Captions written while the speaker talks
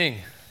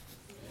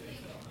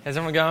How's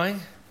everyone going?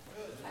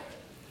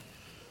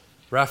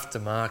 Raf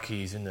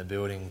DeMarkey's in the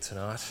building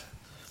tonight.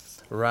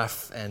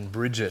 Raf and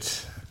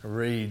Bridget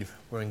Reed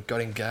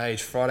got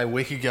engaged Friday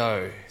week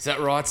ago. Is that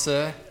right,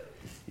 sir?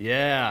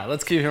 Yeah,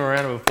 let's give him a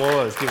round of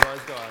applause. Give those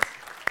guys.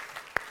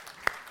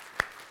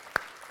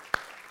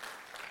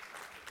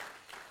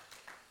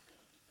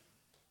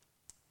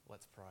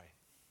 Let's pray.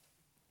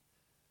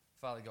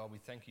 Father God, we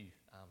thank you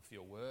for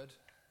your word.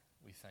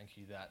 We thank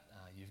you that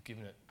you've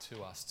given it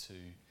to us to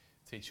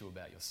teach you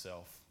about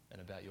yourself and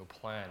about your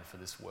plan for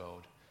this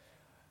world,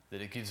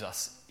 that it gives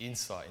us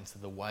insight into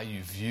the way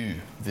you view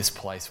this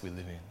place we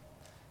live in.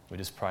 We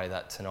just pray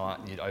that tonight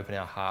you'd open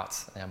our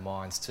hearts and our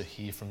minds to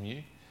hear from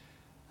you.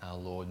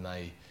 Lord,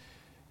 may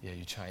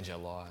you change our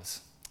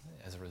lives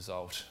as a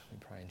result. We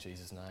pray in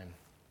Jesus' name.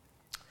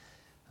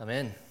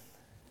 Amen.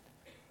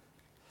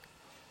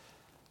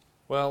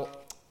 Well,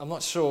 I'm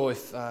not sure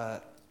if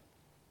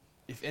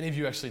any of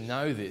you actually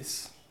know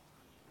this,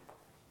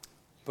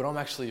 but I'm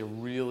actually a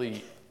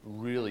really,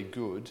 really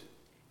good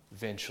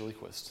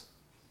ventriloquist.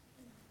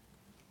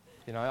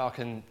 You know, I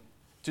can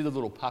do the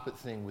little puppet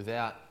thing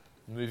without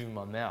moving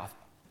my mouth.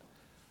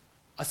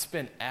 I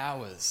spent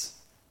hours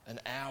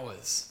and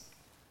hours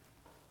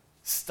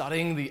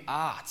studying the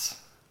art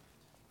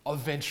of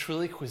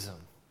ventriloquism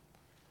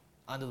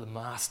under the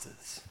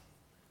masters.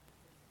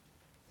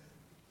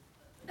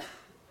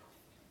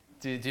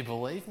 Do you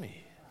believe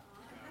me?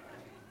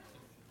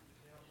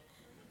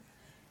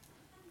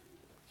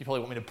 You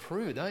probably want me to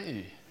prove it, don't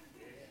you?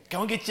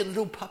 Go and get your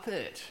little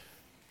puppet.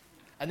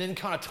 And then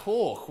kind of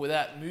talk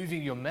without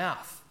moving your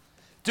mouth.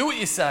 Do what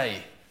you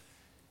say.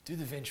 Do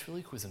the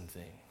ventriloquism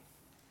thing.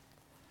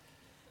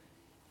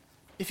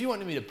 If you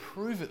wanted me to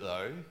prove it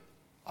though,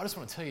 I just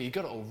want to tell you, you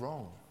got it all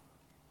wrong.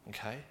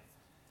 Okay?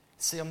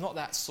 See, I'm not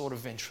that sort of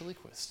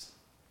ventriloquist.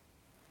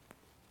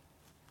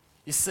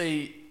 You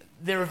see,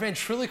 there are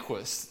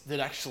ventriloquists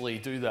that actually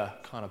do the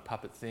kind of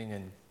puppet thing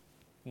and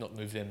not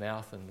move their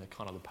mouth and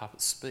the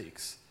puppet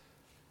speaks.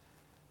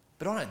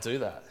 But I don't do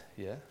that,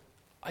 yeah?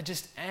 I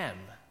just am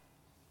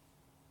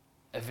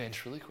a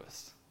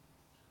ventriloquist.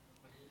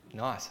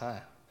 Nice, hey?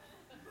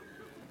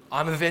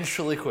 I'm a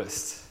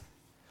ventriloquist.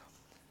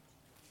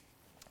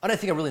 I don't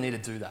think I really need to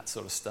do that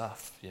sort of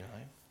stuff, you know?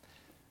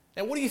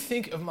 Now, what do you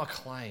think of my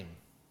claim?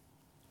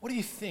 What do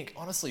you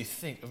honestly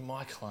think of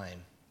my claim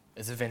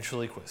as a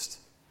ventriloquist?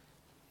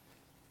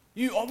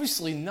 You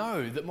obviously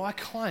know that my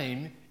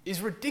claim is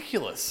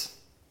ridiculous.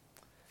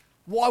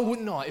 Why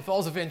wouldn't I, if I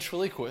was a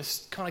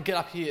ventriloquist, kind of get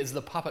up here as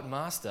the puppet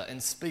master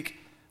and speak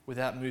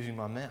without moving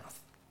my mouth?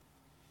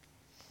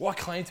 Why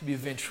claim to be a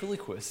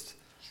ventriloquist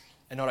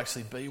and not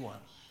actually be one?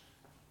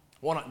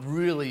 Why not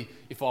really,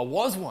 if I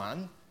was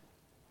one,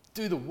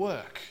 do the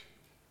work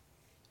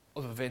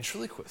of a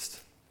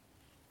ventriloquist?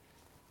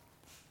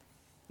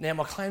 Now,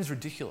 my claim's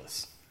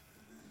ridiculous.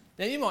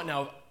 Now, you might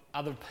know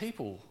other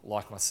people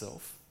like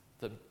myself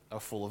that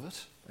are full of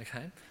it,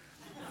 okay?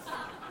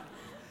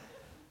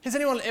 Has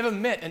anyone ever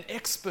met an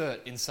expert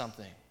in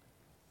something?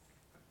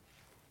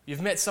 You've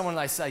met someone,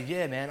 they say,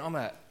 yeah, man, I'm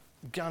a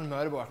gun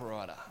motorbike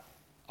rider.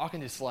 I can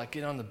just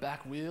get on the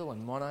back wheel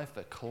and mono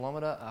for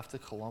kilometre after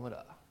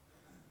kilometre.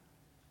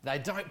 They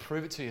don't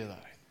prove it to you though.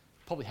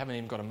 Probably haven't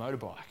even got a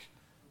motorbike.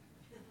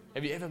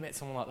 Have you ever met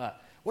someone like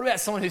that? What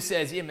about someone who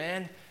says, yeah,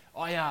 man,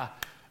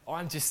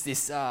 I'm just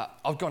this,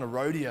 I've gone to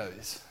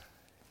rodeos,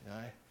 you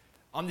know.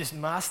 I'm this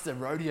master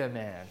rodeo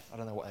man. I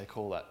don't know what they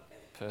call that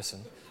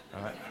person,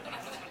 all right?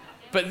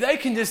 But they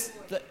can just,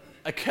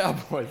 a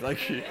cowboy,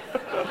 thank you.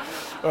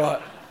 All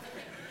right,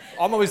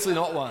 I'm obviously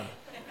not one.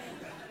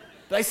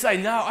 They say,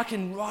 no, I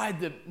can ride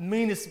the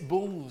meanest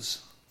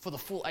bulls for the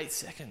full 8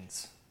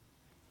 seconds.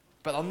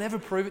 But I'll never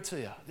prove it to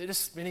you. They're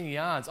just spinning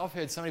yarns. I've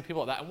heard so many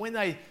people like that. And when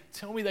they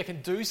tell me they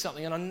can do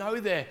something and I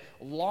know they're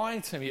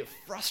lying to me, it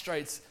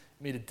frustrates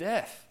me to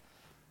death.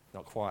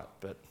 Not quite,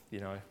 but,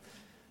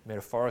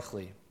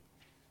 metaphorically.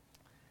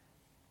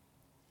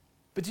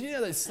 But do you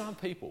know there's some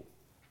people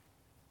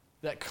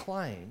that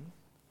claim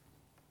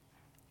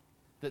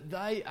that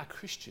they are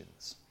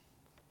Christians,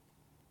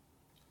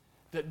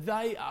 that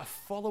they are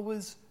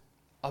followers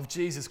of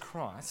Jesus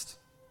Christ,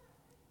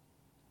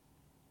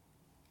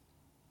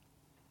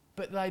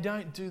 but they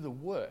don't do the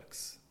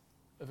works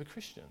of a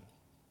Christian.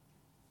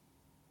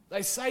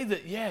 They say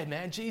that, yeah,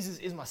 man, Jesus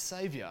is my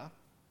saviour,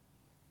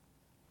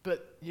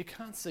 but you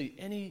can't see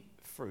any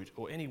fruit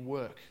or any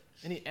work,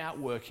 any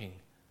outworking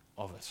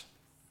of it.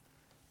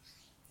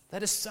 They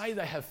just say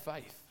they have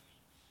faith.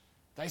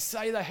 They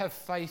say they have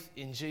faith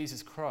in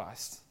Jesus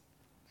Christ,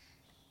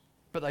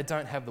 but they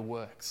don't have the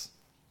works.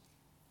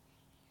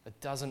 It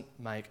doesn't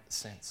make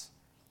sense.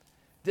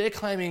 Their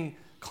claim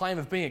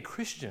of being a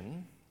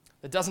Christian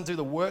that doesn't do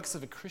the works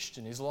of a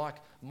Christian is like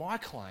my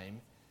claim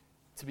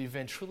to be a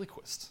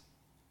ventriloquist.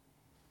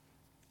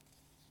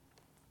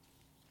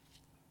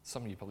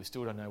 Some of you probably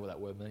still don't know what that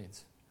word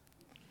means.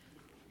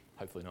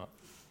 Hopefully not.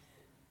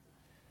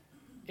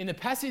 In the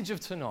passage of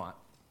tonight,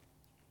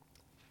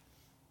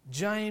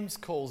 James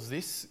calls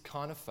this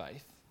kind of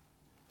faith,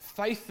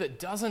 faith that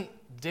doesn't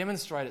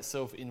demonstrate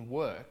itself in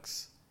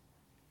works,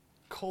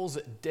 calls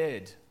it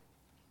dead.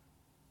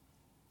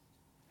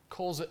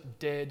 Calls it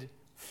dead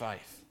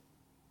faith.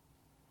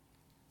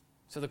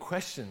 So the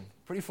question,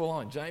 pretty full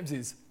on, James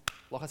is,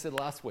 like I said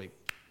last week,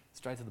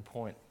 straight to the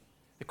point.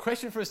 The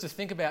question for us to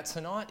think about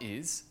tonight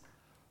is,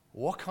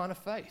 what kind of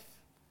faith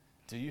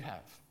do you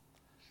have?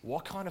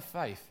 What kind of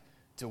faith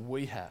do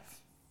we have?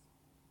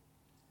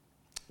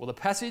 Well, the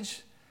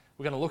passage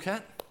we're going to look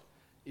at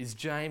is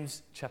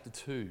James chapter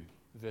 2,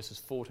 verses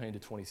 14 to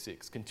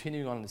 26.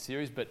 Continuing on in the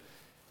series, but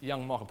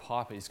young Michael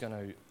Piper is going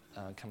to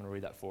come and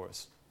read that for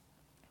us.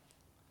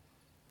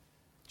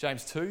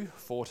 James 2,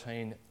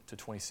 14 to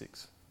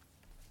 26.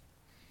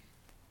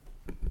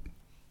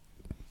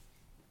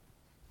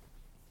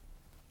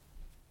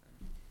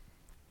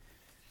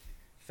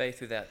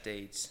 Faith without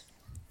deeds.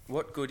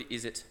 What good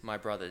is it, my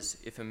brothers,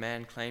 if a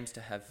man claims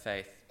to have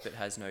faith but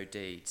has no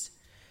deeds?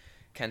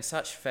 Can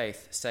such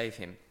faith save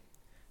him?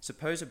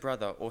 Suppose a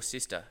brother or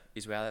sister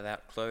is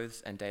without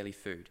clothes and daily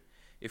food.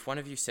 If one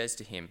of you says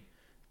to him,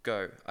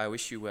 "Go, I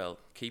wish you well,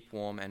 keep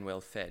warm and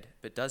well fed,"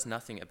 but does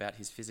nothing about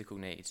his physical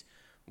needs,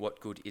 what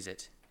good is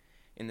it?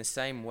 In the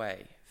same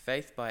way,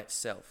 faith by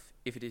itself,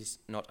 if it is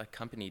not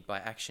accompanied by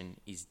action,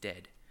 is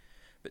dead.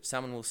 But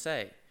someone will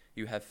say,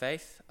 "You have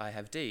faith, I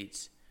have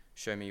deeds.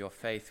 Show me your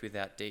faith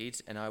without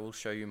deeds, and I will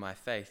show you my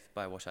faith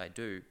by what I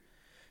do.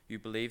 You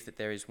believe that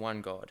there is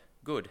one God.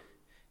 Good.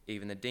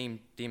 Even the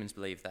demons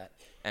believe that,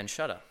 and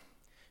shudder.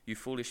 You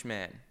foolish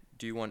man,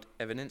 do you want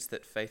evidence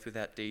that faith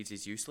without deeds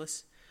is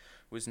useless?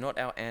 Was not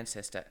our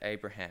ancestor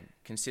Abraham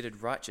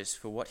considered righteous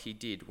for what he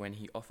did when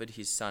he offered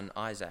his son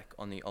Isaac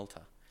on the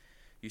altar?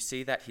 You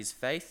see that his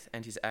faith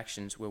and his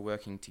actions were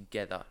working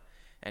together,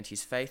 and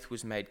his faith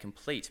was made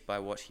complete by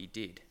what he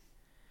did.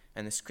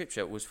 And the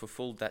scripture was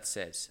fulfilled that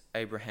says,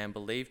 Abraham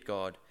believed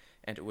God,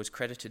 and it was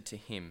credited to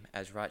him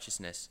as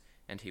righteousness,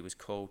 and he was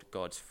called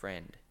God's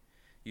friend.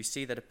 You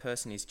see that a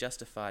person is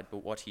justified by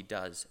what he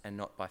does, and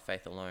not by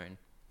faith alone.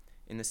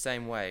 In the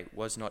same way,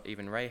 was not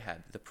even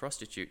Rahab the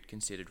prostitute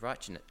considered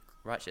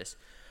righteous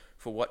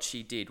for what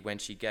she did when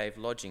she gave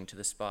lodging to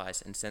the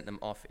spies and sent them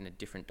off in a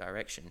different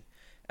direction?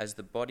 As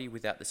the body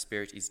without the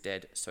spirit is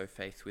dead, so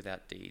faith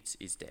without deeds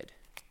is dead.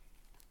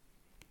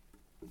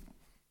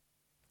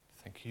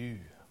 Thank you.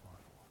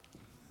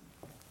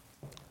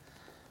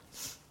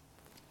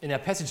 In our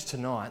passage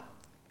tonight,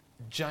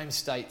 James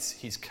states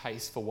his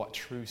case for what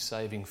true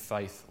saving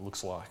faith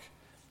looks like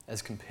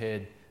as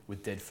compared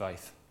with dead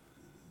faith.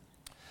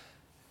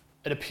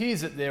 It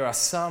appears that there are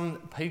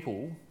some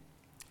people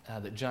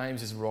that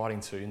James is writing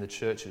to in the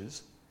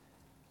churches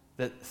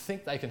that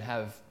think they can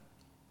have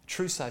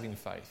true saving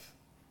faith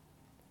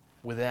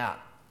without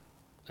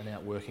an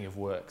outworking of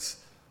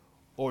works.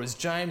 Or as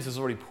James has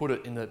already put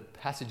it in the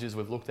passages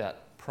we've looked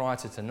at prior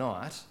to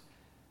tonight,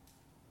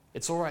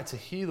 it's all right to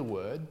hear the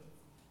word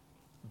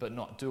but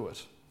not do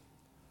it.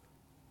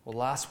 Well,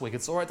 last week,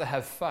 it's all right to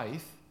have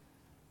faith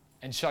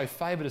and show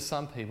favour to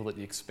some people at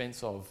the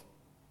expense of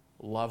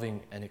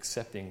loving and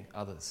accepting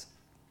others.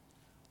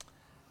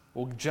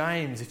 Well,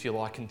 James, if you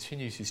like,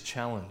 continues his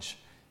challenge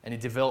and he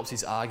develops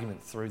his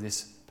argument through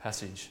this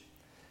passage.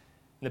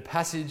 In the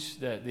passage,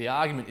 the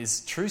argument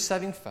is true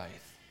saving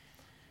faith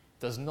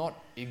does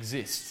not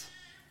exist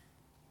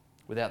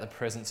without the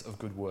presence of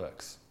good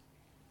works.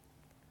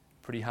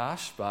 Pretty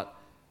harsh, but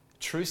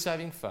true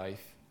saving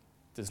faith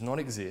does not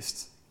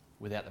exist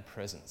without the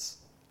presence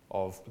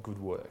of good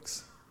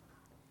works.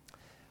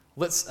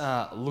 Let's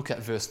look at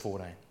verse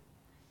 14.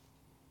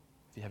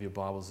 If you have your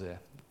Bibles there.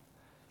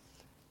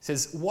 It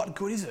says, "What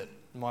good is it,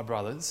 my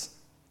brothers,"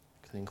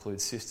 could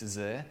include sisters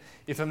there,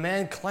 "if a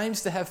man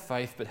claims to have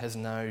faith but has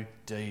no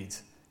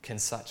deeds? Can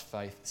such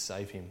faith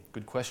save him?"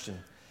 Good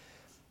question.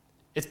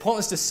 It's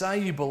pointless to say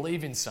you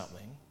believe in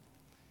something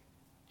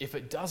if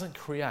it doesn't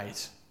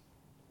create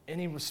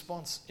any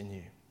response in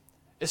you,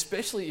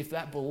 especially if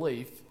that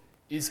belief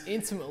is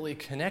intimately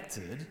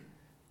connected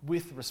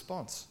with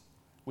response,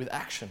 with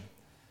action.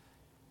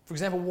 For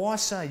example, why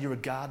say you're a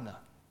gardener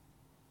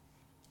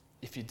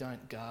if you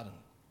don't garden?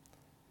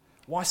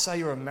 Why say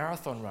you're a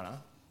marathon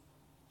runner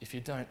if you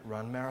don't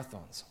run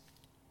marathons?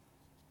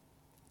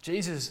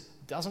 Jesus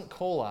doesn't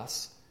call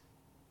us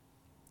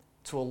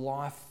to a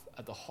life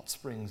at the Hot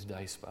Springs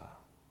Day Spa.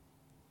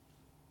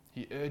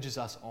 He urges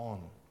us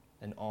on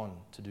and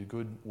on to do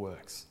good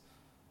works.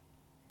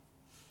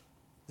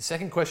 The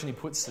second question he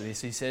puts to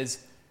this, he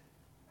says,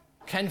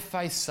 can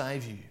faith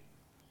save you?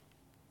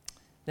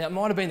 Now, it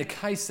might have been the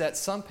case that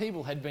some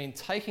people had been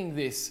taking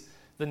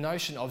the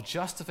notion of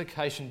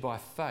justification by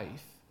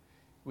faith,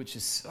 which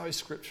is so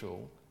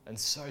scriptural and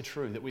so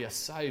true, that we are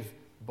saved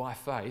by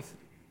faith,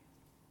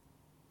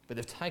 but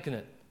they've taken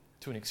it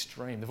to an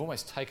extreme. They've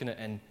almost taken it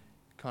and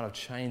kind of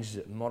changed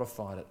it,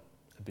 modified it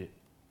a bit.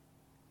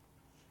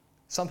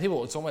 Some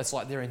people, it's almost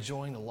like they're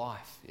enjoying the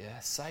life,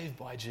 saved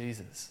by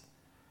Jesus.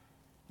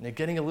 And they're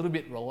getting a little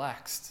bit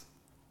relaxed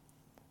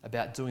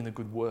about doing the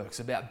good works,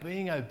 about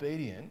being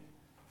obedient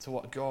to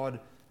what God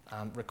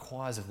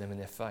requires of them in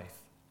their faith.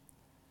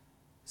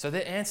 So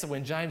their answer,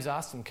 when James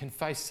asked them, can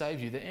faith save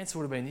you? Their answer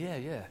would have been,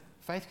 yeah,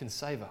 faith can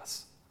save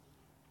us.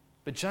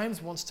 But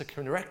James wants to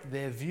correct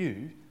their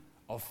view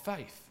of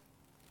faith.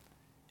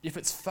 If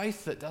it's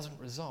faith that doesn't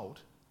result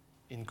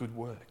in good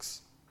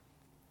works.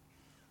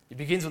 It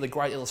begins with a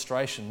great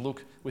illustration.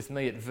 Look with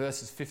me at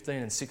verses 15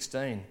 and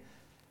 16.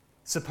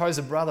 Suppose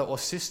a brother or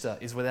sister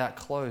is without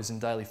clothes and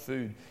daily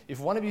food. If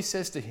one of you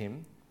says to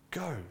him,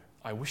 "Go,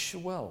 I wish you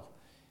well,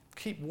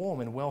 keep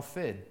warm and well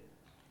fed,"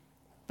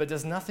 but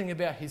does nothing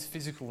about his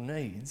physical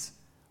needs,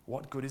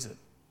 what good is it?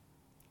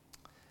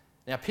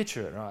 Now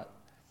picture it, right?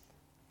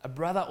 A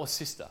brother or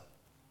sister,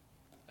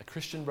 a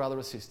Christian brother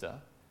or sister,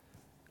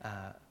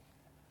 a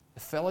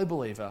fellow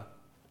believer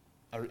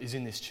is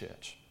in this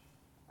church.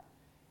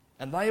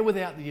 And they are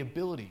without the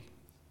ability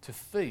to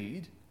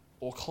feed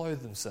or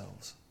clothe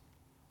themselves.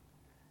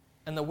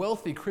 And the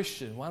wealthy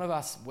Christian, one of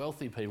us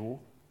wealthy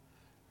people,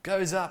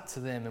 goes up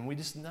to them and we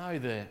just know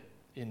they're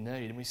in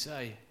need and we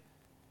say,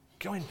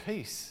 "Go in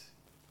peace.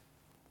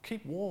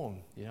 Keep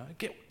warm,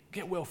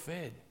 get well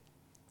fed."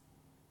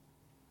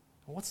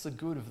 What's the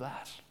good of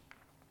that?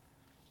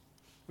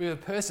 We have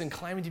a person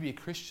claiming to be a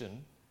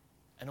Christian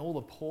and all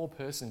the poor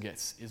person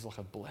gets is like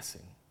a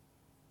blessing.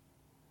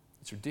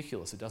 It's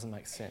ridiculous. It doesn't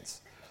make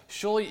sense.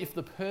 Surely if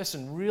the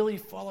person really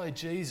followed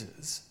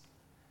Jesus,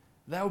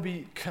 they would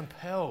be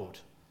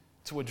compelled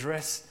to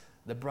address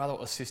the brother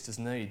or sister's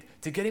need,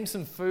 to get him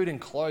some food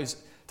and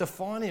clothes, to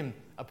find him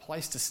a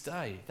place to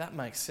stay. That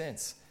makes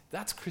sense.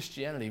 That's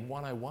Christianity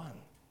 101,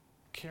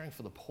 caring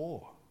for the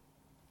poor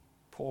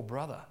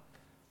brother.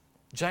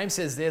 James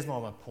says, there's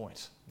my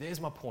point. There's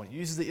my point. He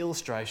uses the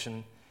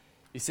illustration.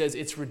 He says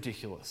it's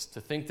ridiculous to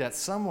think that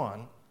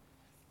someone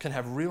can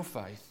have real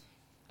faith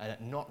and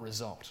it not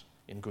result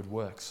in good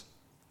works.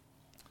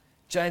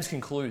 James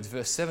concludes,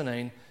 verse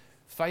 17,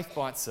 faith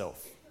by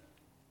itself,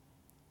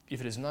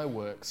 if it has no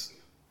works,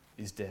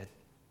 is dead.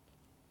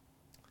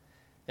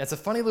 Now, it's a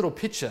funny little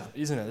picture,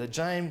 isn't it?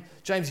 That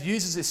James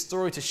uses this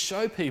story to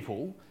show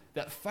people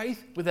that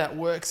faith without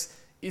works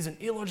is an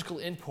illogical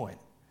endpoint.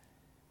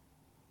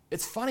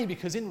 It's funny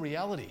because in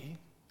reality,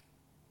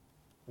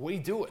 we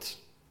do it.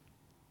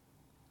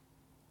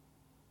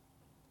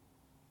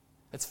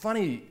 It's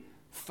funny,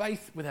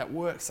 faith without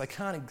works, they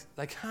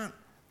can't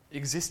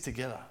exist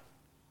together.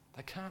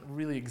 They can't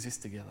really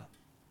exist together.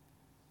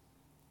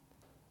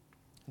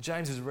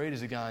 James's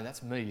readers are going,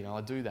 that's me,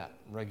 I do that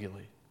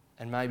regularly.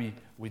 And maybe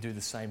we do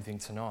the same thing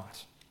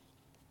tonight.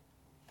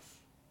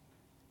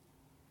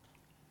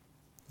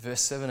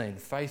 Verse 17,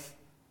 faith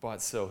by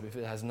itself, if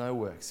it has no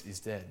works, is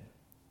dead.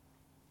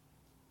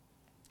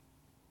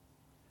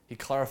 He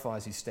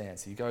clarifies his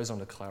stance. He goes on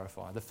to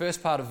clarify. The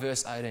first part of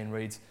verse 18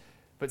 reads,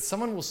 but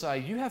someone will say,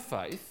 you have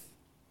faith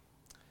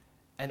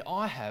and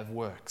I have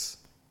works.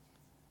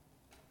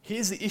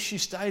 Here's the issue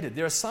stated.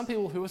 There are some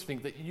people who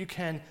think that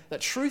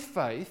that true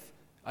faith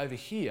over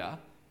here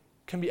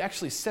can be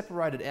actually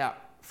separated out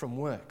from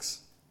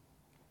works.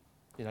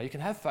 You can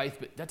have faith,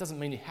 but that doesn't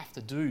mean you have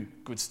to do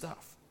good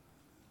stuff.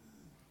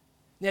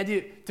 Now,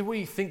 do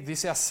we think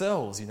this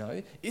ourselves,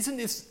 Isn't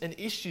this an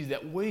issue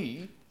that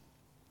we,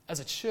 as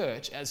a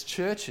church, as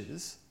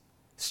churches,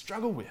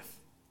 struggle with?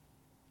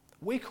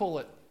 We call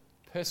it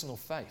personal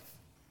faith.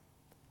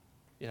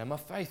 My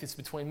faith is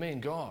between me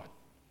and God.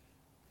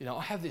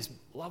 I have this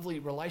lovely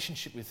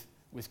relationship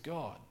with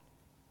God.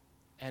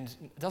 And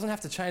it doesn't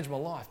have to change my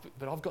life,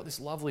 but I've got this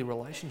lovely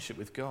relationship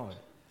with God.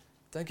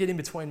 Don't get in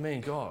between me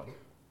and God.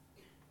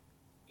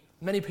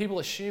 Many people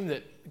assume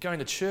that going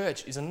to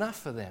church is enough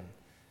for them.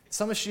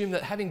 Some assume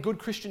that having good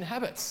Christian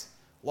habits,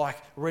 like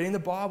reading the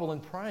Bible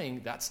and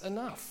praying, that's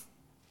enough.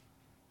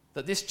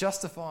 That this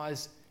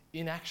justifies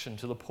inaction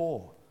to the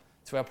poor,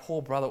 to our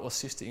poor brother or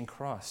sister in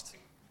Christ.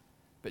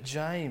 But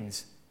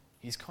James,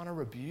 he's kind of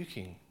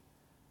rebuking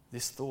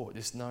this thought,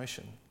 this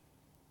notion.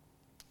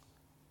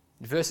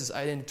 In verses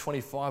 18 to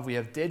 25, we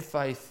have dead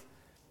faith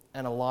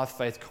and alive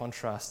faith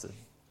contrasted.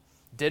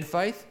 Dead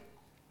faith,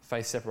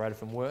 faith separated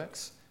from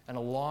works, and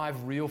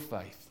alive real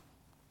faith,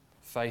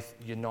 faith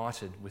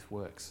united with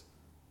works.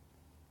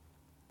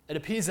 It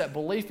appears that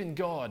belief in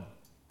God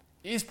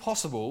is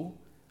possible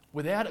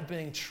without it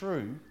being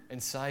true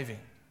and saving.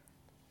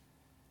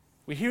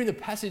 We hear in the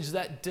passage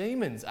that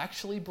demons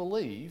actually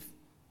believe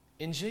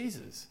in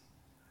Jesus.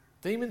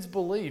 Demons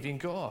believe in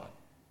God.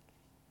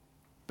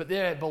 But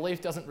their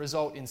belief doesn't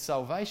result in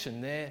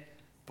salvation. Their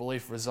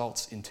belief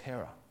results in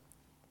terror.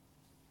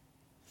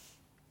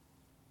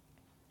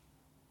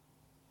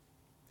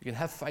 You can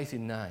have faith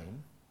in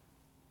name,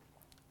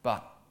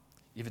 but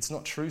if it's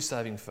not true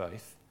saving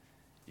faith,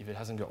 if it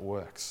hasn't got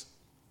works.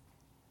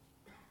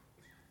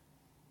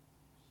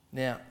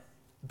 Now,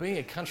 being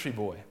a country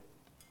boy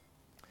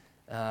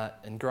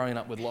and growing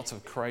up with lots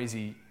of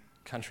crazy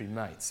country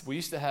mates, we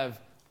used to have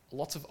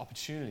lots of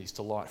opportunities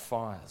to light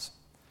fires.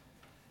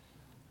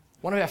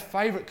 One of our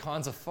favourite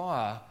kinds of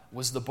fire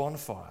was the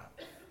bonfire.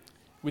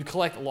 We'd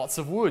collect lots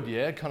of wood,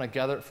 kind of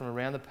gather it from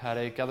around the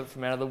paddock, gather it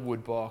from out of the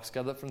wood box,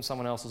 gather it from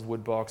someone else's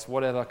wood box,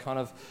 whatever, kind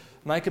of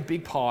make a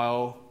big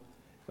pile,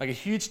 make a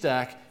huge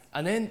stack,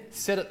 and then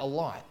set it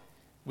alight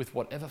with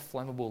whatever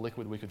flammable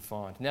liquid we could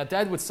find. Now,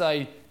 Dad would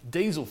say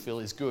diesel fill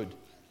is good,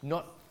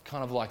 not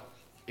kind of like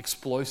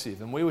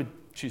explosive. And we would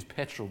choose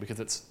petrol because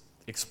it's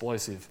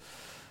explosive.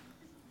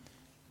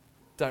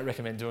 Don't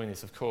recommend doing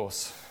this, of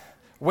course.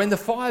 When the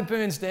fire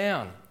burns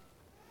down,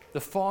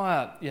 the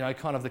fire,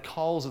 kind of the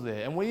coals are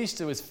there. And we used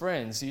to, as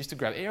friends, used to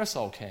grab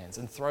aerosol cans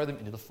and throw them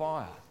into the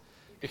fire.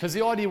 Because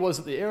the idea was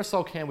that the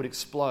aerosol can would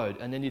explode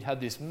and then you'd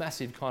have this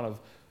massive kind of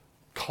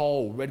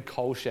red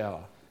coal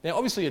shower. Now,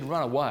 obviously, you'd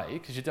run away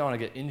because you don't want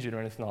to get injured or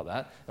anything like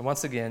that. And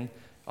once again,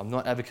 I'm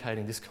not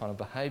advocating this kind of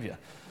behaviour.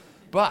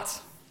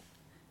 But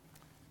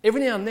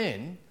every now and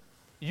then,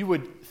 you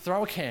would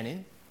throw a can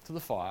into the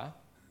fire,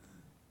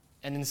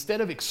 and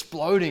instead of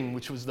exploding,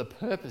 which was the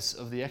purpose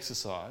of the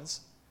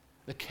exercise,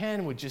 the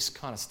can would just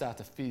kind of start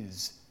to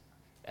fizz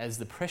as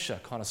the pressure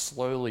kind of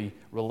slowly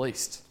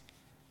released.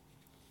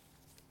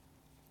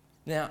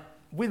 Now,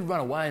 we'd run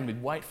away and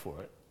we'd wait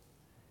for it,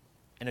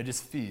 and it'd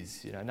just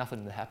fizz,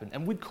 nothing would happen.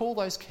 And we'd call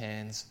those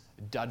cans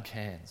dud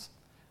cans.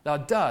 They were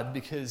dud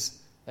because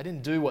they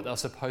didn't do what they were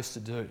supposed to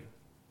do.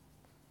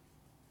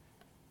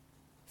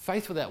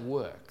 Faith without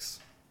works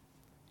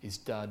is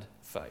dud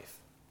faith.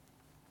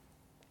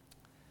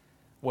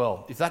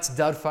 Well, if that's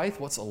dud faith,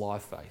 what's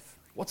alive faith?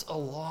 What's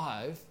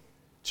alive,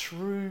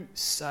 true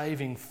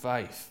saving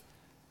faith?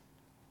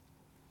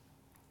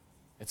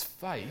 It's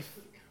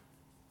faith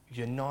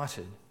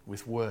united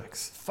with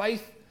works.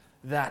 Faith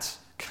that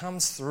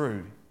comes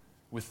through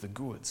with the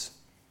goods.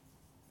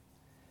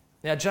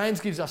 Now, James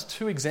gives us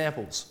two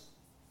examples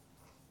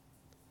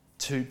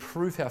to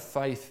prove how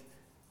faith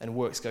and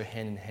works go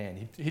hand in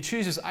hand. He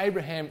chooses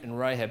Abraham and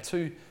Rahab,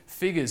 two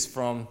figures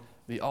from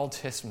the Old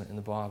Testament in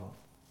the Bible.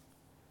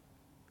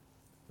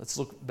 Let's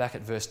look back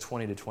at verse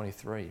 20 to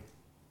 23.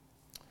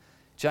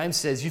 James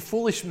says, "You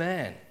foolish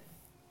man,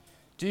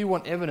 do you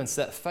want evidence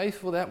that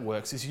faith without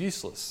works is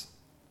useless?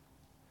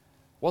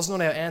 Was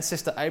not our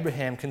ancestor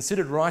Abraham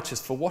considered righteous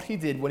for what he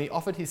did when he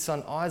offered his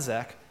son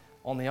Isaac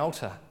on the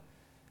altar?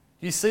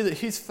 You see that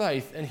his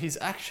faith and his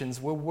actions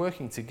were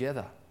working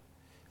together,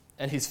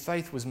 and his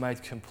faith was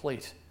made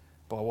complete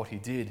by what he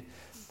did.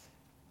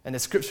 And the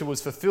scripture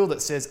was fulfilled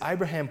that says,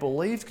 Abraham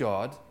believed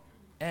God,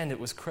 and it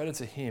was credited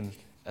to him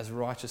as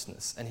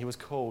righteousness, and he was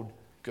called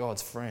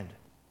God's friend."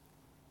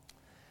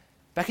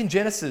 Back in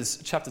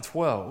Genesis chapter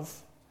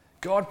 12,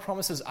 God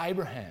promises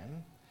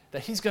Abraham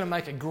that he's going to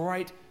make a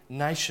great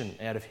nation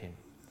out of him.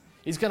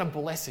 He's going to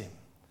bless him.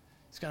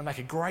 He's going to make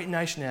a great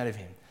nation out of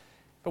him.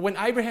 But when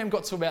Abraham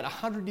got to about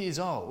 100 years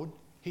old,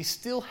 he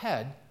still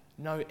had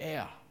no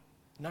heir,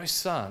 no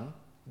son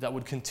that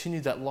would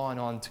continue that line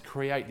on to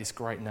create this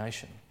great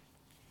nation.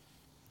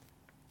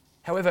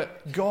 However,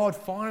 God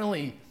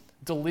finally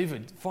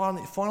delivered,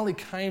 finally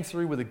came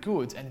through with the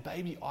goods, and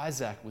baby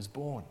Isaac was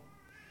born.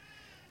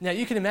 Now,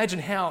 you can imagine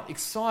how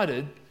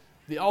excited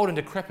the old and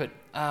decrepit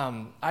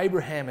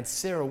Abraham and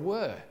Sarah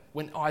were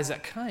when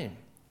Isaac came.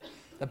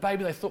 The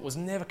baby they thought was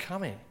never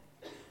coming.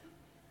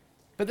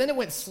 But then it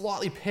went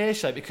slightly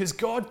pear-shaped because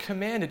God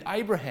commanded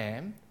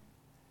Abraham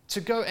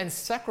to go and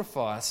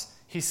sacrifice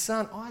his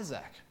son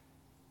Isaac.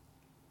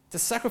 To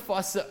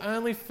sacrifice the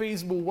only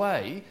feasible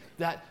way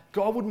that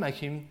God would make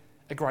him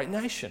a great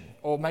nation,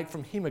 or make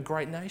from him a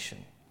great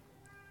nation.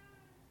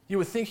 You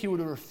would think he would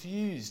have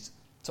refused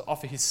to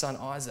offer his son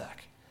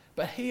Isaac,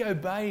 but he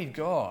obeyed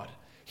God.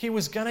 He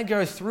was going to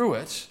go through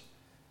it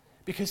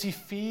because he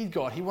feared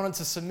God. He wanted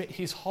to submit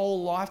his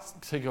whole life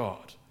to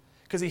God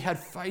because he had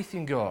faith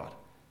in God.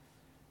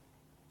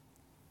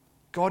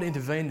 God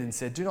intervened and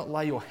said, "Do not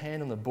lay your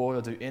hand on the boy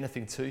or do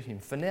anything to him,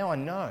 for now I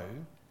know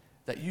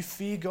that you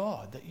fear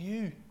God, that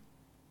you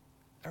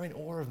are in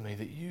awe of me,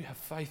 that you have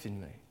faith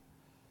in me,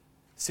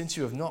 since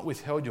you have not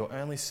withheld your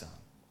only son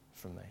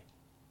from me."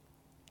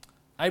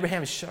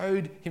 Abraham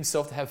showed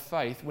himself to have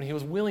faith when he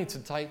was willing to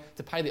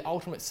pay the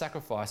ultimate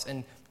sacrifice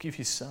and give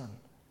his son,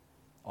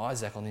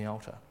 Isaac, on the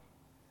altar.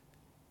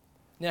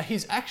 Now,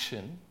 his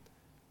action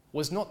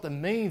was not the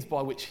means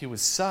by which he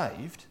was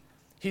saved.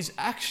 His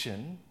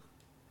action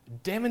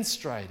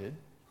demonstrated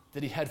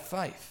that he had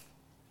faith.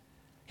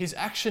 His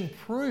action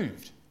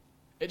proved,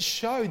 it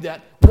showed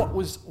that what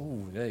was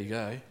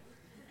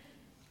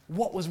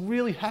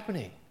really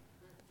happening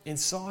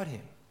inside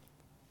him.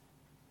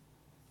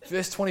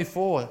 Verse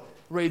 24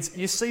 reads,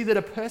 "You see that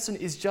a person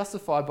is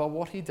justified by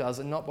what he does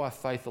and not by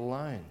faith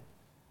alone."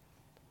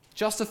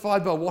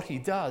 Justified by what he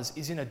does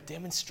is in a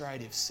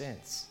demonstrative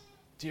sense.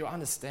 Do you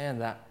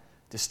understand that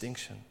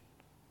distinction?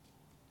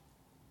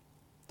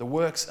 The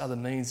works are the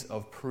means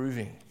of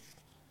proving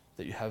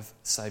that you have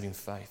saving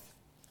faith.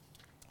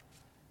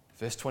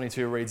 Verse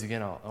 22 reads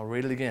again, I'll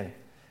read it again.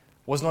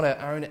 "Was not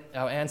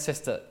our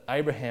ancestor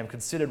Abraham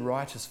considered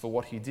righteous for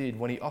what he did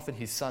when he offered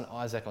his son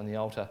Isaac on the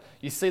altar?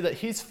 You see that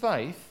his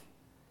faith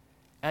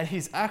and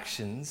his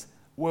actions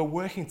were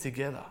working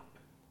together,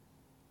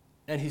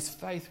 and his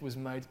faith was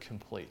made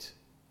complete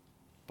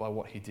by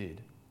what he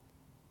did."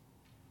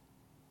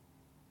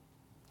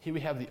 Here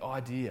we have the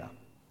idea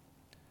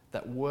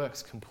that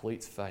works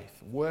completes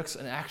faith. Works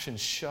and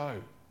actions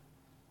show,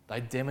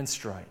 they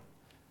demonstrate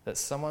that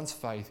someone's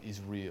faith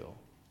is real,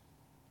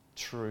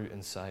 true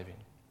and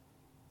saving.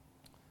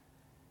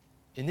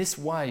 In this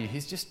way,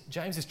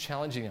 James is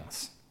challenging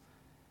us.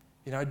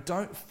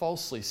 Don't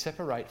falsely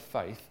separate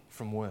faith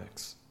from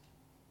works.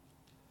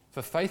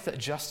 For faith that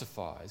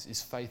justifies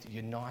is faith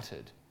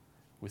united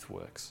with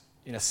works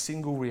in a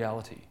single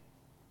reality.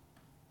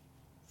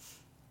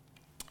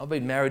 I've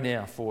been married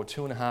now for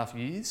 2.5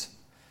 years,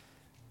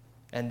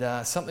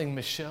 and something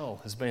Michelle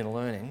has been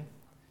learning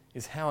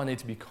is how I need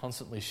to be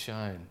constantly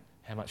shown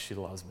how much she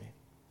loves me.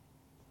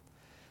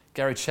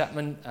 Gary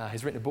Chapman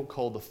has written a book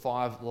called The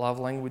 5 Love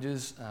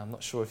Languages. I'm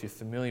not sure if you're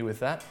familiar with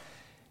that.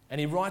 And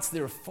he writes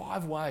there are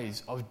 5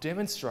 ways of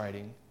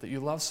demonstrating that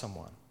you love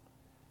someone.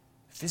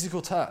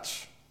 Physical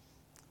touch.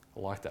 I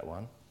like that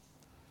one.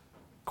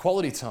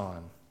 Quality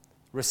time.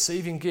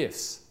 Receiving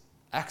gifts.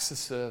 Acts of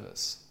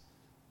service.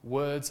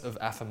 Words of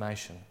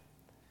affirmation.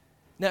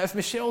 Now, if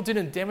Michelle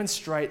didn't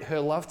demonstrate her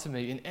love to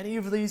me in any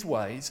of these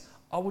ways,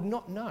 I would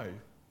not know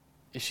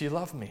if she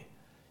loved me.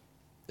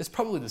 It's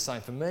probably the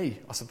same for me,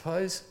 I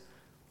suppose.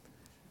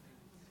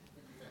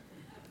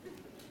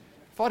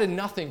 If I did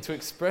nothing to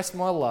express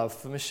my love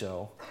for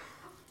Michelle,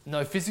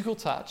 no physical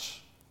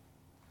touch,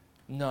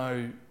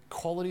 no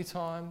quality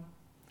time,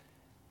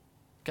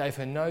 gave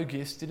her no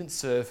gifts, didn't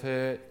serve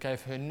her,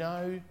 gave her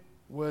no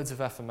words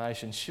of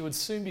affirmation, she would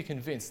soon be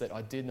convinced that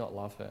I did not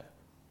love her,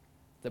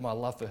 that my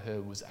love for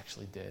her was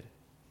actually dead.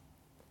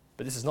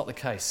 But this is not the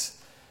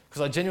case.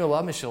 Because I genuinely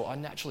love Michelle, I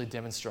naturally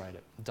demonstrate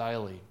it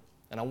daily.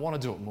 And I want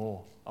to do it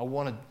more. I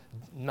want to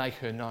make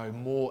her know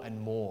more and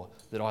more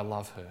that I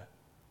love her.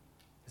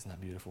 Isn't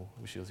that beautiful?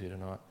 I wish she was here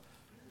tonight.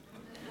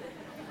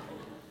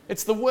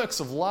 It's the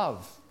works of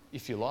love,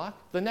 if you like,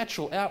 the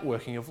natural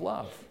outworking of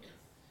love.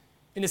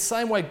 In the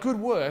same way, good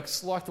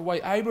works, like the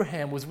way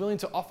Abraham was willing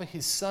to offer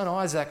his son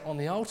Isaac on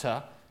the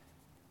altar,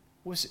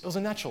 was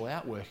a natural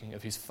outworking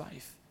of his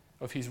faith,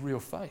 of his real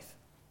faith.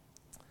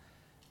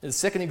 And the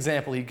second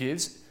example he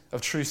gives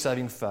of true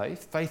saving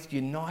faith, faith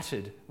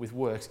united with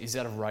works, is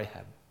that of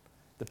Rahab,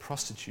 the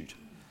prostitute.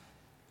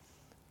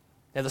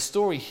 Now the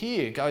story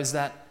here goes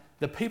that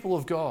the people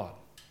of God,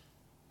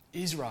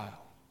 Israel,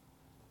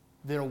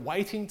 they're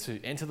waiting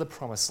to enter the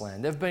promised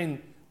land. They've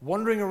been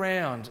wandering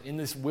around in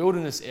this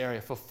wilderness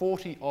area for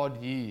 40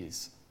 odd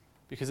years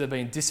because they've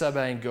been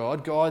disobeying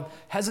God. God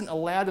hasn't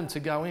allowed them to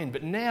go in,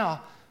 but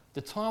now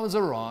the time has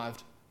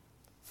arrived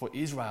for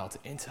Israel to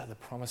enter the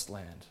promised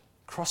land,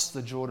 cross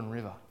the Jordan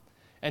River.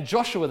 And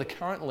Joshua, the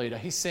current leader,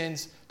 he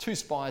sends 2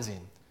 spies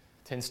in.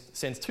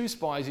 Sends 2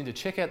 spies in to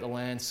check out the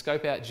land,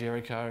 scope out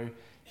Jericho,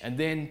 and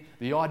then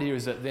the idea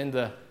is that then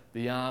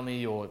the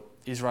army or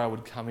Israel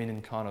would come in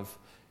and kind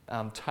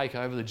of take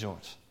over the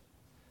joint.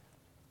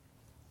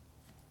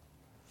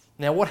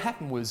 Now what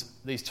happened was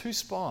these 2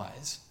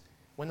 spies,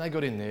 when they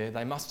got in there,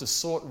 they must have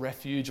sought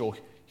refuge or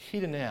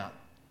hidden out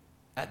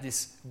at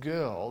this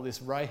girl,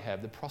 this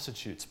Rahab, the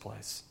prostitute's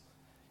place.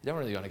 You don't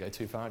really want to go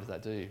too far into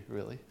that, do you,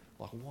 really?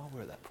 Like, why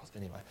were that?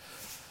 Anyway,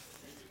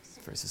 it's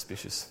very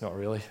suspicious. Not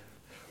really.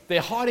 They're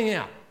hiding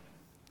out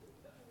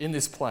in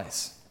this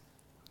place.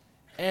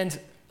 And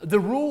the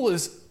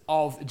rulers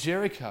of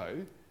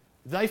Jericho,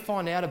 they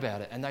find out about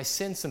it and they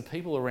send some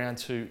people around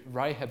to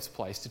Rahab's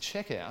place to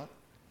check out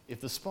if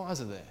the spies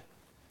are there.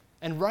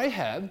 And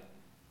Rahab,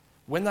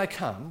 when they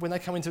come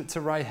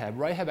into Rahab,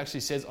 Rahab actually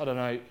says, I don't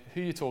know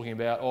who you're talking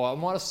about, or I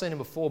might have seen him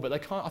before, but I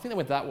think they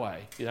went that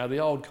way. The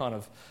old kind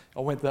of,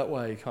 I went that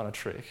way kind of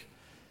trick.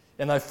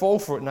 And they fall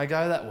for it and they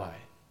go that way.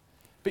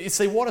 But you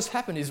see, what has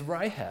happened is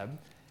Rahab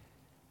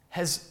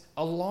has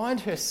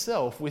aligned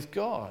herself with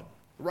God.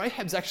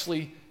 Rahab's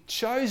actually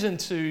chosen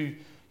to,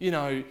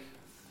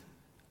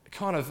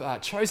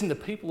 chosen the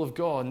people of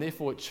God, and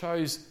therefore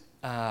chose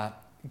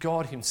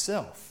God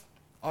himself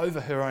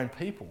over her own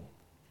people.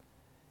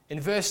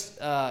 In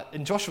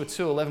Joshua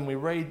 2:11 we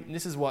read, and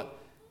this is what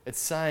it's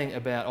saying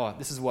about,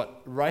 this is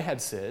what Rahab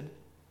said.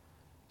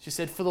 She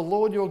said, "For the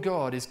Lord your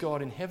God is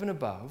God in heaven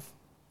above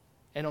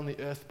and on the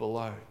earth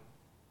below."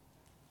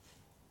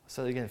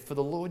 So again, for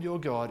the Lord your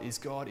God is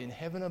God in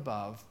heaven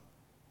above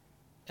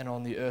and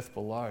on the earth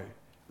below.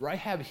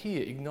 Rahab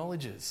here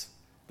acknowledges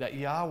that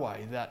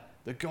Yahweh, that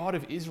the God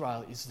of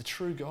Israel is the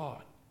true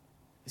God.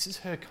 This is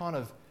her kind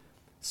of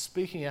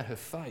speaking out her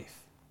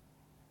faith.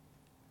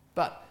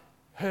 But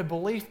her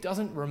belief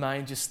doesn't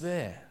remain just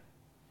there.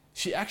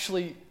 She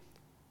actually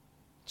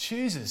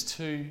chooses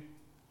to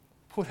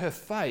put her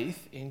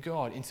faith in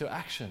God into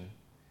action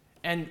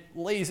and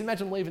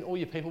imagine leaving all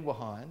your people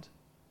behind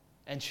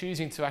and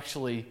choosing to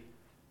actually,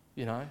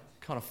 kind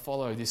of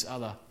follow these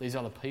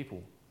other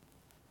people.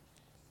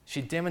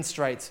 She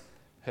demonstrates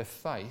her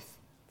faith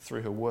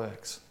through her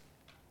works.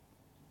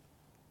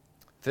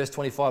 Verse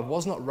 25,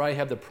 was not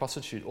Rahab the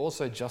prostitute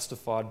also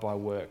justified by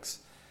works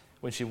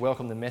when she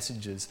welcomed the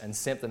messengers and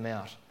sent them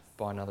out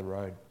by another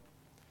road?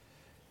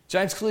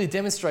 James clearly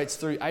demonstrates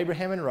through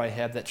Abraham and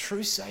Rahab that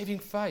true saving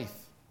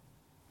faith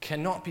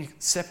cannot be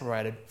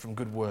separated from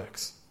good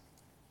works.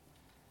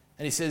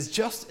 And he says,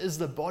 just as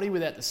the body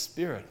without the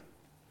spirit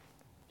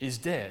is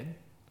dead,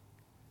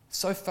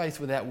 so faith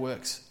without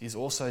works is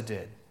also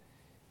dead.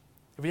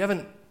 If we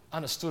haven't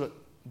understood it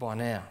by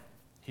now,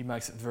 he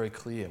makes it very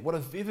clear. What a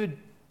vivid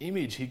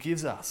image he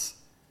gives us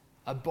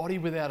a body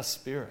without a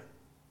spirit.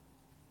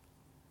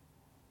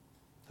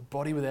 A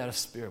body without a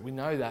spirit. We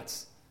know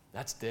that's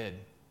dead.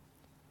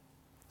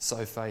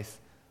 So faith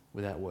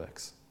without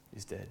works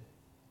is dead.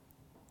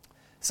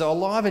 So a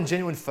live and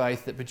genuine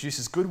faith that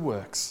produces good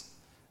works,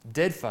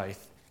 dead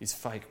faith, is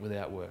fake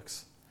without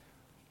works.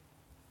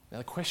 Now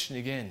the question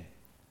again,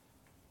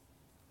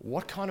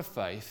 what kind of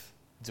faith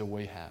do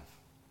we have?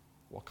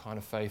 What kind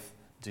of faith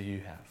do you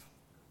have?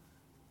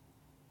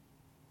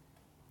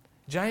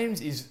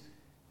 James is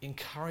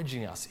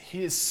encouraging us.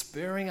 He is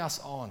spurring us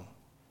on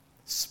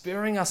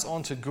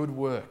to good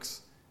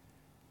works.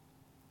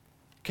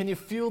 Can you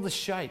feel the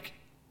shake?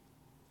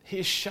 He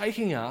is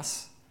shaking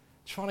us,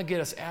 trying to get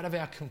us out of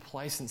our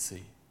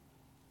complacency.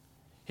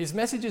 His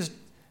message is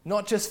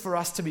not just for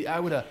us to be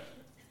able to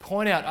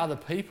point out other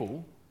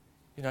people.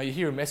 You know, you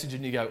hear a message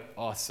and you go,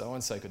 oh,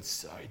 so-and-so could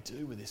so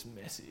do with this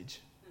message.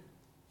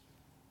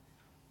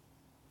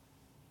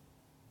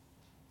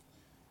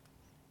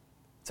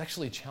 It's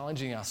actually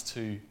challenging us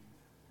to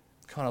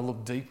kind of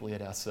look deeply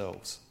at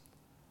ourselves.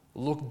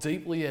 Look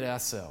deeply at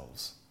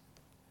ourselves.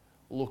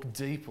 Look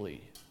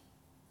deeply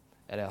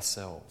at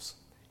ourselves.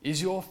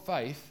 Is your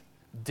faith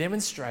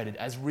demonstrated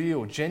as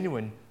real,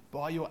 genuine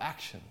by your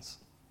actions,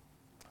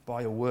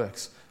 by your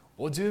works?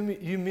 Or do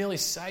you merely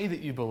say that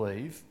you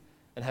believe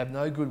and have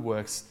no good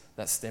works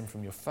that stem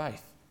from your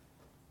faith?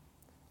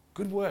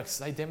 Good works,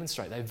 they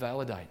demonstrate, they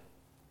validate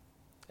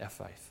our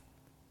faith.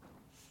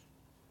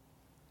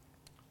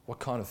 What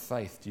kind of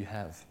faith do you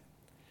have?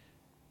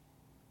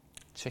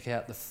 Check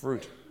out the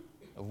fruit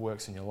of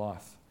works in your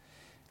life.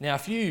 Now,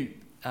 if you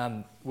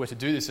were to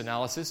do this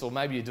analysis, or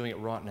maybe you're doing it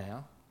right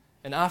now,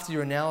 and after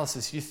your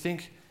analysis you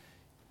think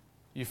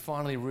you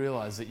finally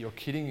realise that you're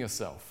kidding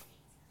yourself,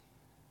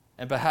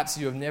 and perhaps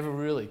you have never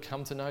really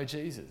come to know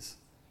Jesus,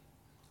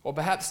 or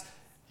perhaps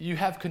you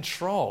have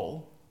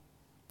control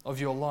of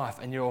your life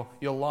and your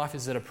life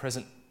is at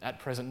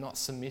present not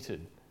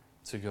submitted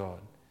to God.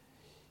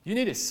 You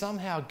need to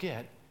somehow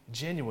get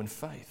genuine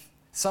faith.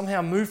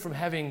 Somehow move from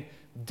having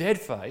dead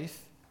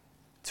faith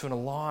to an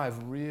alive,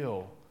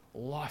 real,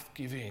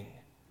 life-giving,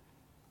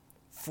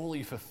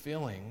 fully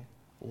fulfilling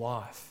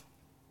life.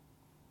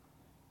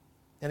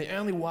 And the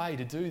only way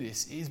to do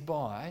this is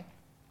by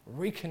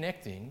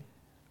reconnecting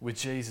with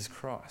Jesus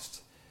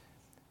Christ.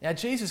 Now,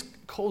 Jesus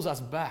calls us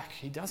back.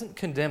 He doesn't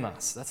condemn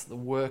us. That's the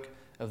work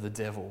of the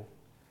devil.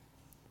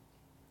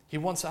 He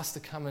wants us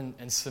to come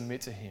and submit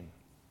to him.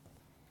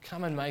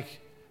 Come and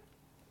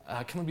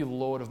be the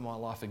Lord of my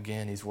life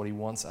again is what he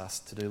wants us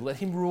to do. Let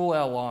him rule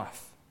our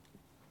life.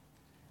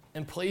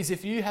 And please,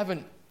 if you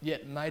haven't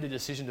yet made a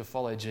decision to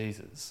follow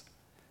Jesus,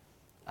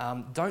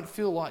 don't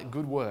feel like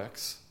good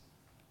works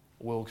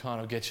will kind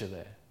of get you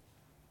there,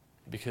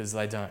 because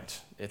they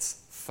don't.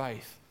 It's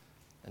faith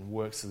and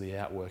works of the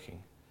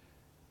outworking.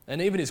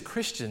 And even as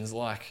Christians,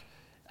 we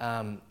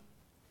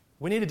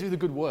need to do the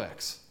good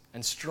works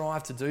and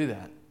strive to do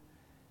that.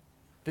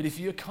 But if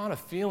you're kind of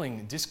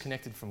feeling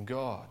disconnected from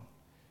God,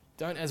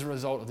 don't, as a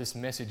result of this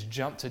message,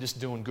 jump to just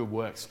doing good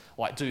works,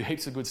 like do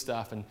heaps of good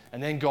stuff and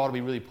then God will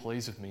be really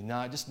pleased with me.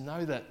 No, just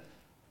know that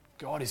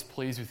God is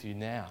pleased with you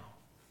now.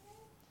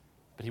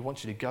 But he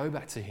wants you to go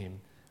back to him,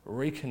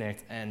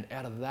 reconnect, and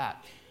out of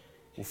that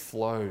will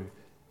flow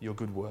your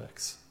good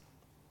works.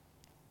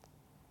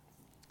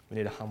 We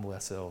need to humble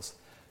ourselves.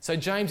 So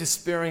James is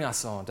spurring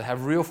us on to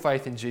have real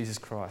faith in Jesus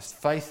Christ,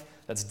 faith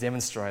that's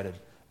demonstrated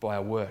by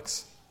our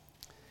works.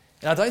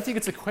 And I don't think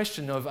it's a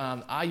question of,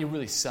 are you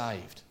really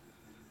saved?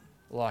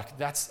 I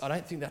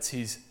don't think that's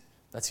his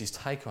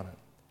take on it.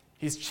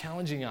 He's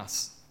challenging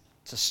us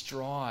to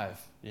strive,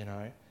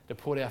 to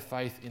put our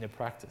faith into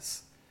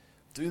practice.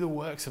 Do the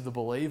works of the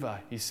believer,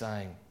 he's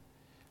saying.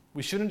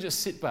 We shouldn't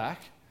just sit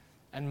back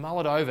and mull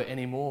it over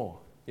anymore.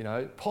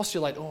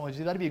 Postulate,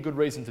 that'd be a good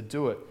reason to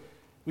do it.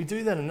 We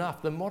do that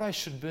enough. The motto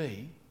should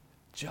be,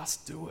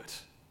 just do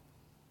it.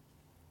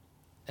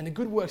 And the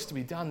good works to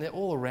be done, they're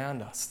all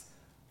around us.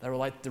 They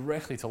relate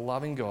directly to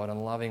loving God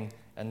and loving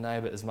our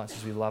neighbour as much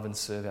as we love and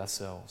serve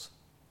ourselves.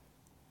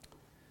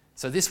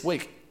 So this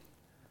week,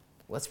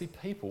 let's be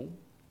people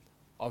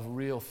of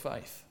real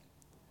faith,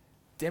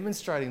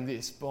 demonstrating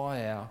this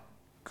by our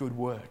good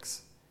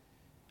works.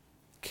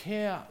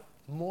 Care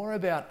more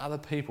about other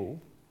people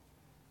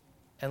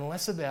and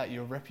less about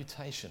your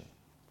reputation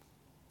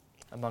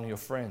among your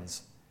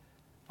friends.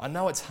 I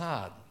know it's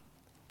hard,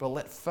 but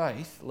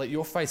let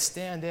your faith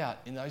stand out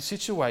in those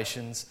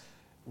situations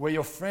where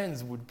your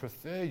friends would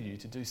prefer you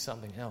to do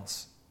something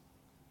else.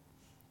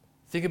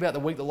 Think about the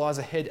week that lies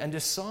ahead and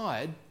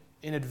decide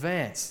in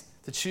advance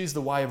to choose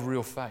the way of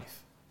real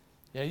faith.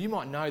 You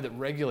might know that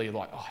regularly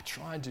I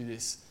try and do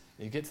this.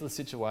 You get to the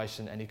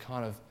situation and you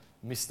kind of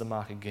miss the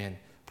mark again.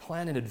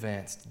 Plan in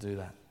advance to do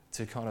that,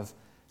 to kind of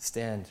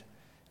stand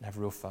and have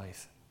real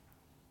faith.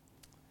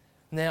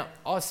 Now,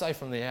 I say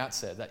from the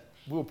outset that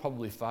we'll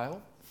probably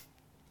fail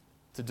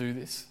to do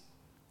this.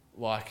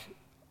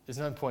 There's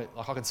no point,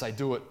 I could say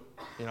do it,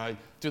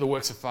 do the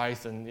works of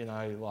faith and,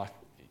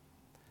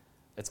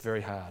 it's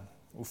very hard.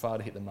 We'll fail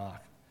to hit the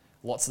mark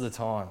lots of the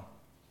time.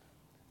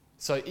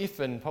 So if,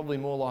 and probably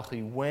more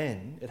likely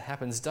when it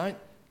happens, don't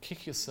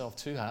kick yourself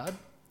too hard.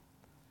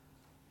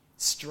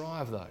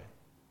 Strive, though,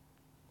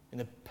 in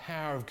the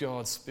power of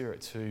God's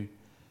Spirit to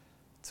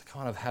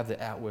kind of have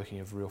the outworking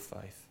of real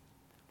faith.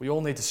 We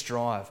all need to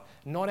strive,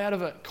 not out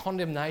of a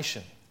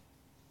condemnation.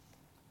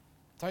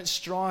 Don't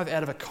strive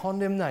out of a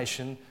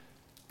condemnation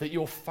that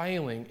you're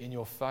failing in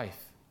your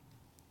faith.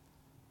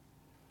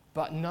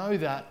 But know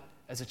that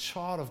as a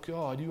child of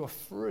God, you are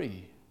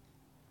free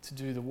to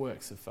do the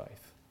works of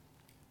faith.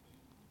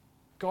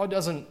 God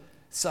doesn't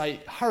say,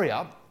 hurry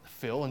up,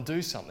 Phil, and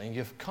do something.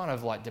 You're kind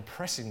of like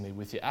depressing me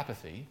with your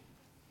apathy.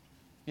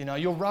 You know,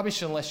 you're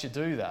rubbish unless you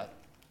do that.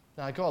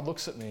 No, God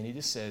looks at me and he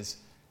just says,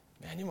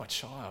 man, you're my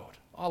child.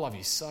 I love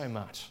you so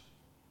much.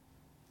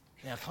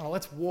 Now, kind of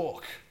let's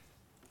walk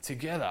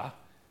together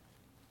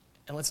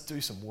and let's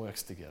do some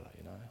works together,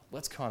 you know.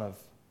 Let's kind of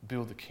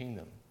build the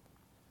kingdom.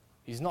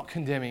 He's not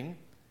condemning.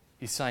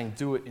 He's saying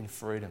do it in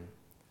freedom.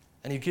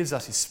 And he gives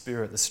us his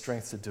Spirit, the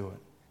strength to do it.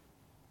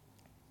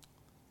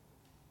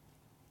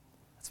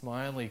 That's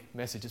my only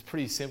message. It's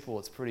pretty simple.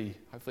 It's pretty,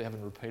 hopefully I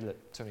haven't repeated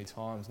it too many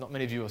times. Not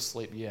many of you are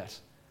asleep yet.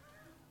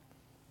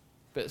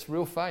 But it's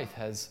real faith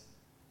has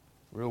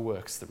real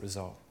works that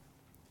result.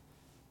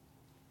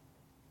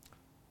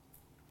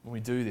 When we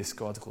do this,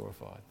 God's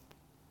glorified.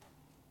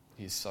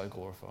 He is so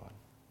glorified.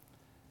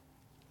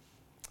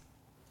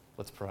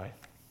 Let's pray.